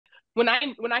when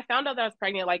I found out that I was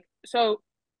pregnant, like, so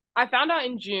I found out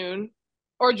in June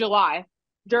or July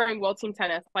during World Team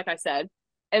Tennis, like I said.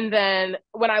 And then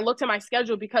when I looked at my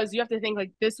schedule, because you have to think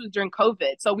like this was during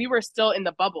COVID, so we were still in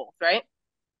the bubble, right?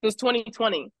 It was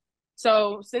 2020. So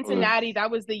Okay. Cincinnati,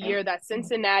 that was the year that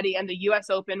Cincinnati and the US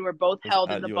Open were both Was held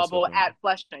in at the US bubble Open. at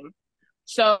Flushing.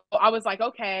 So I was like,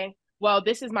 okay, well,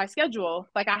 this is my schedule.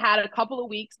 Like I had a couple of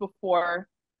weeks before.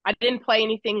 I didn't play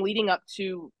anything leading up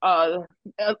to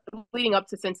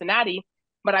Cincinnati,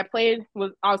 but I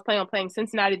was planning on playing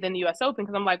Cincinnati then the US Open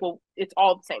because I'm like, well, it's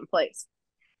all the same place.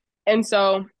 And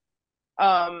so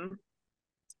um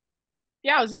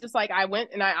yeah, I was just like I went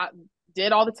and I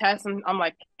did all the tests and I'm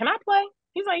like, can I play?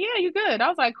 He's like, yeah, you good. I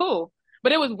was like, cool.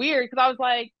 But it was weird because I was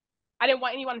like, I didn't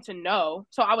want anyone to know.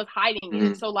 So I was hiding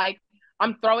it. Mm. So like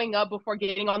I'm throwing up before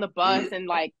getting on the bus and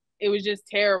like it was just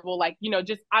terrible. Like,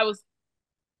 just I was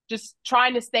just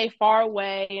trying to stay far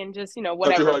away and just, Thought you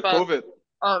whatever. had But COVID.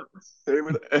 um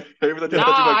Even that you nah,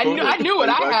 thought you had I COVID. knew what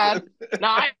Are you I had. acting?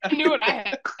 Nah, I knew what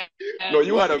I No, had.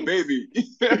 you had a baby.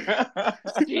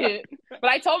 Shit. But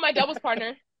I told my doubles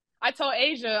partner, I told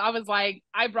Asia, I was like,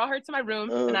 I brought her to my room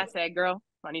and uh, I said, girl,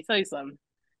 I need to tell you something.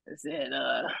 I said,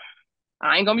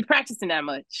 I ain't gonna be practicing that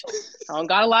much. I don't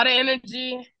got a lot of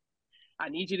energy. I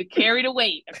need you to carry the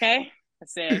weight, okay? I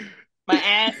said, my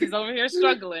ass is over here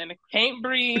struggling. I can't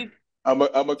breathe. Feet I'm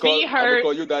gonna hurt.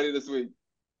 call you daddy this week.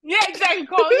 Yeah, exactly,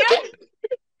 Cole.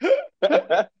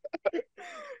 Yeah.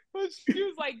 But she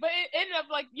was like, but it ended up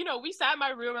like, we sat in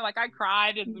my room and like I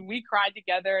cried and we cried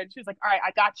together. And she was like, all right,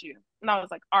 I got you. And I was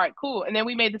like, all right, cool. And then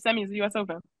we made the semis of the US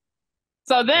Open.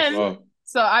 So That's then, it. Wow.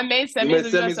 so I made You semis made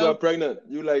of US semis while Open. pregnant.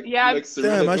 You Yeah, like Damn,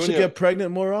 Serena I should Jr. get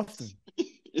pregnant more often.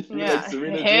 You like yeah.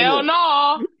 Serena Hell Jr.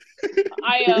 no.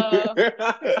 I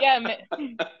yeah,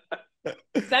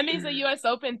 semis of US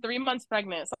Open, 3 months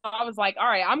pregnant. So I was like, all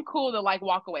right, I'm cool to like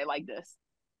walk away like this.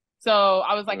 So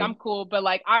I was like, I'm cool, but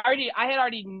like I had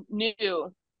already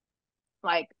knew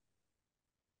like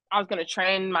I was gonna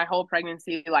train my whole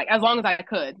pregnancy like as long as I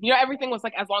could. Everything was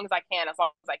like as long as I can, as long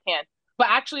as I can. But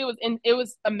actually, it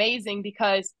was amazing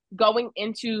because going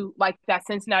into like that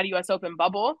Cincinnati U.S. Open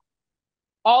bubble,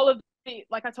 all of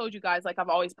like I told you guys, like I've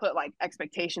always put like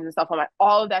expectations and stuff on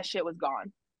all of that shit was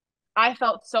gone. I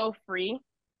felt so free.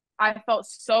 I felt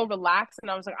so relaxed, and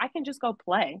I was like, I can just go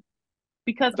play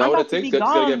because Is that I'm what about it to takes? be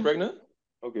Just gotta get gone. pregnant?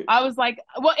 Okay. I was like,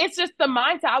 well, it's just the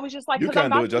mindset. I was just like, You because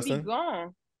I'm can't do about it, to be Justin.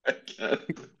 gone. I can't.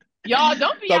 Y'all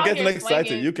don't be Stop out getting here excited.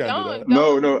 slanging. You can't do that.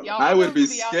 No, Don't no. I would y'all be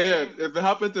be out here. scared. If it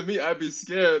happened to me, I'd be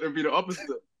scared. It'd be the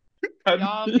opposite.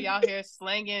 Y'all be out here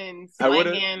slanging, I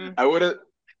wouldn't slanging. I wouldn't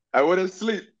I wouldn't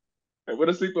sleep. I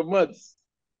wouldn't sleep for months.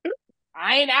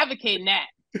 I ain't advocating that.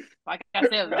 Like I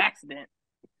said, it was an accident.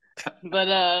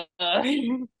 But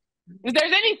if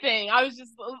there's anything, I was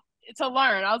just to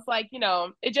learn. I was like,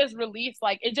 it just released,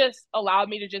 like it just allowed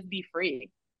me to just be free.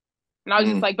 And I was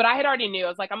just Mm. like, but I had already knew. I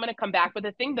was like, I'm gonna come back. But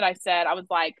the thing that I said, I was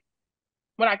like,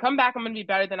 when I come back, I'm gonna be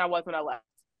better than I was when I left.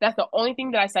 That's the only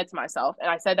thing that I said to myself, and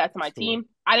I said that to my It's true. team.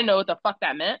 I didn't know what the fuck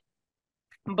that meant,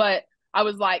 but I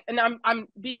was like, and I'm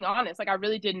being honest, like I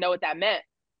really didn't know what that meant.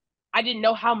 I didn't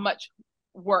know how much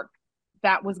work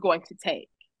that was going to take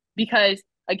because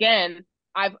again,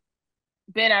 I've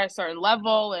been at a certain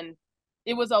level, and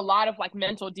it was a lot of like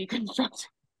mental deconstruction,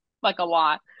 like a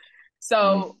lot. Mm.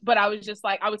 So, but I was just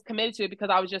like, I was committed to it because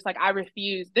I was just like, I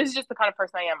refuse. This is just the kind of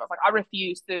person I am. I was like, I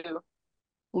refuse to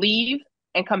leave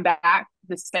and come back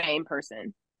the same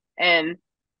person and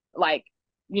like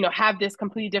have this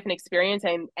completely different experience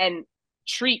and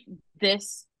treat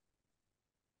this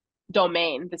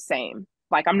domain the same.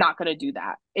 Like I'm not going to do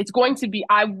that. It's going to be,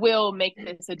 I will make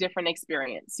this a different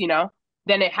experience,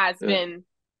 than it has Yeah. been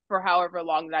for however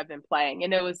long that I've been playing.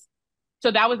 And it was, so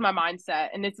that was my mindset.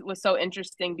 And this was so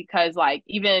interesting because like,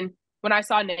 even when I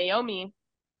saw Naomi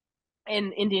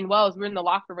in Indian Wells, we were in the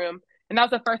locker room, and that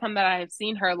was the first time that I had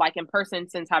seen her like in person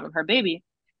since having her baby.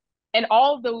 And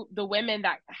all of the women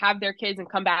that have their kids and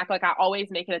come back, like I always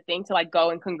make it a thing to like go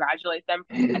and congratulate them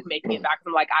for like making it back.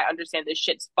 I'm like, I understand this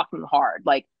shit's fucking hard.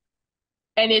 Like,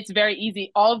 and it's very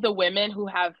easy. All of the women who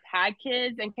have had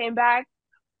kids and came back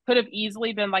could have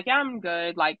easily been like, yeah, I'm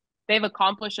good. Like they've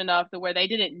accomplished enough to where they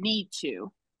didn't need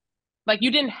to. Like you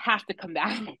didn't have to come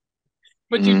back,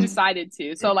 but you Mm. decided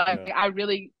to. So like Yeah. I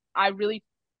really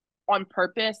on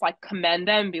purpose like commend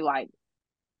them and be like,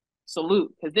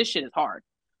 salute, because this shit is hard.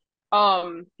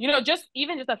 Just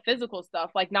even just the physical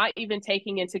stuff, like not even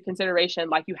taking into consideration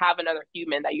like you have another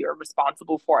human that you're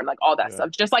responsible for and like all that Yeah. stuff.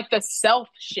 Just like the self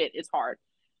shit is hard.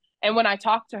 And when I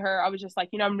talked to her, I was just like,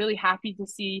 I'm really happy to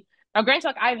see. Now, granted,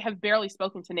 like I have barely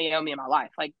spoken to Naomi in my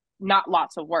life, like not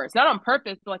lots of words, not on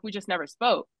purpose, but like we just never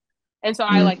spoke. And so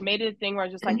I like made it a thing where I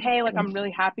was just like, hey, like I'm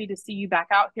really happy to see you back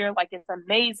out here. Like it's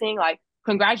amazing. Like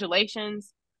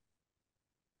congratulations.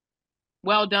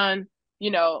 Well done.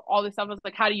 You know, all this stuff. I was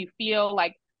like, how do you feel?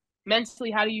 Like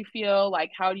mentally, how do you feel?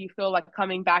 Like how do you feel like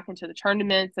coming back into the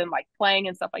tournaments and like playing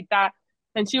and stuff like that?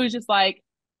 And she was just like,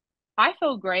 I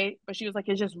feel great, but she was like,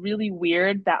 it's just really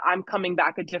weird that I'm coming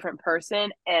back a different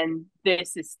person and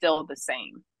this is still the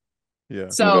same. Yeah.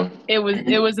 So it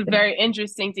was very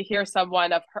interesting to hear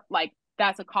someone of her like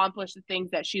that's accomplished the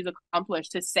things that she's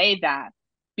accomplished to say that,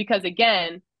 because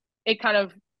again, it kind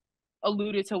of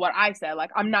alluded to what I said.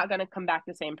 Like, I'm not gonna come back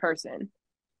the same person.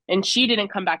 And she didn't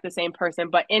come back the same person,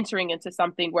 but entering into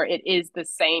something where it is the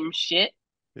same shit,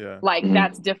 Yeah. like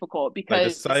that's difficult Like the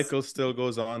because cycle still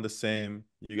goes on the same.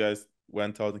 You guys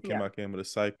went out and came yeah. back in, but the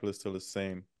cycle is still the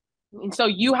same. And so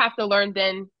you have to learn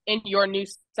then in your new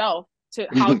self to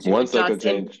how to One cycle adjust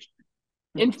change.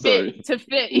 and Sorry.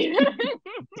 fit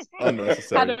how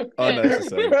Unnecessary. to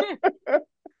Unnecessary. fit.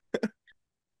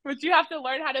 But you have to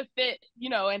learn how to fit, you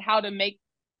know, and how to make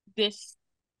this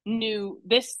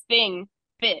thing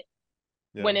fit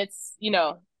when Yeah. it's, you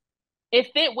know,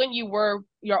 it fit when you were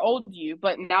your old you,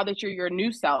 but now that you're your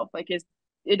new self, like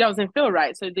it doesn't feel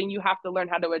right. So then you have to learn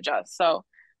how to adjust. So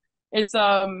it's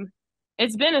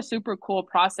it's been a super cool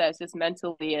process just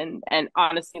mentally and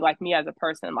honestly, like me as a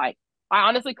person, like I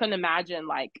honestly couldn't imagine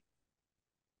like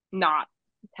not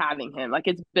having him. Like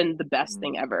it's been the best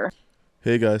thing ever.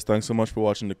 Hey guys, thanks so much for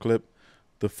watching the clip.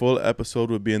 The full episode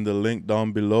will be in the link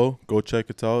down below. Go check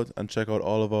it out and check out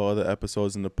all of our other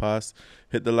episodes in the past.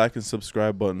 Hit the like and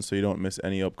subscribe button so you don't miss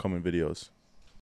any upcoming videos.